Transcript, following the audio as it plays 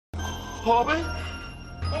Corbin?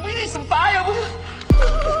 Well, we need some firewood.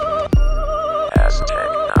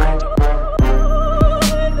 Asteknight.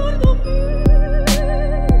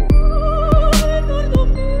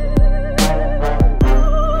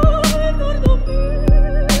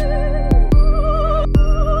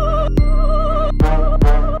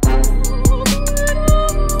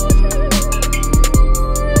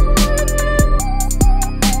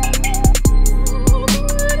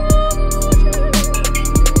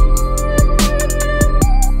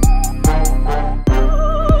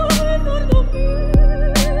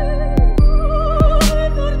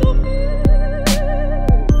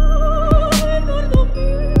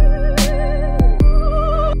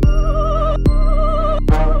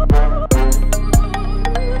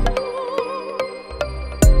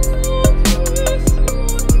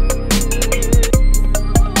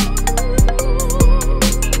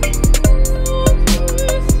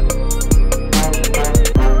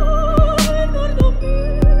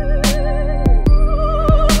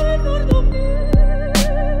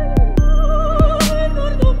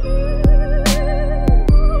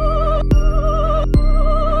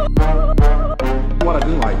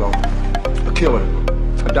 Killer.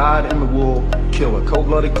 A dyed-in-the-wool killer.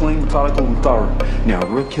 Cold-blooded, clean, methodical, and thorough. Now, a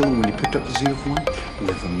real killer, when he picked up the zeal for him,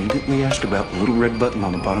 would have immediately asked about the little red button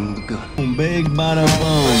on the bottom of the gun. Big bada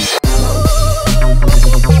boom.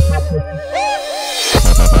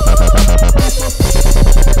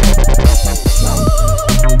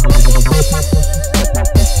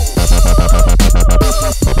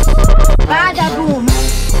 Bada boom.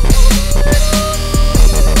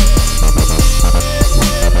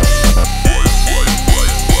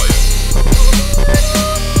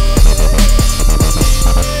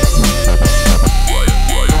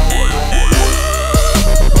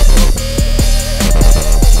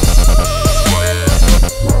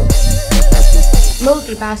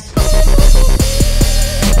 Multipass.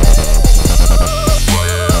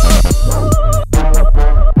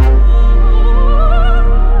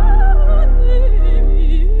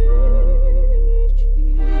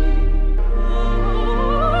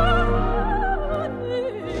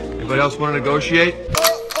 Anybody else want to negotiate?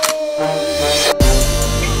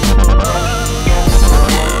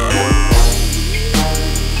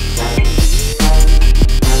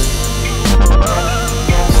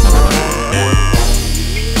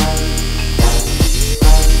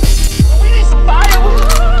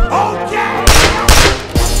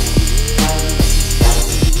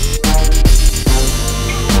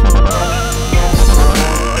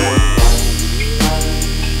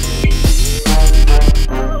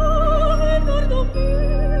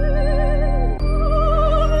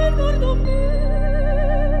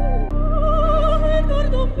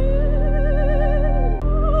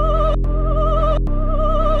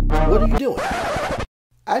 What are you doing?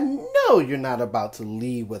 I know you're not about to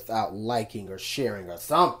leave without liking or sharing or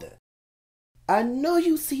something. I know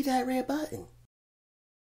you see that red button.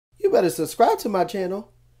 You better subscribe to my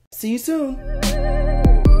channel. See you soon.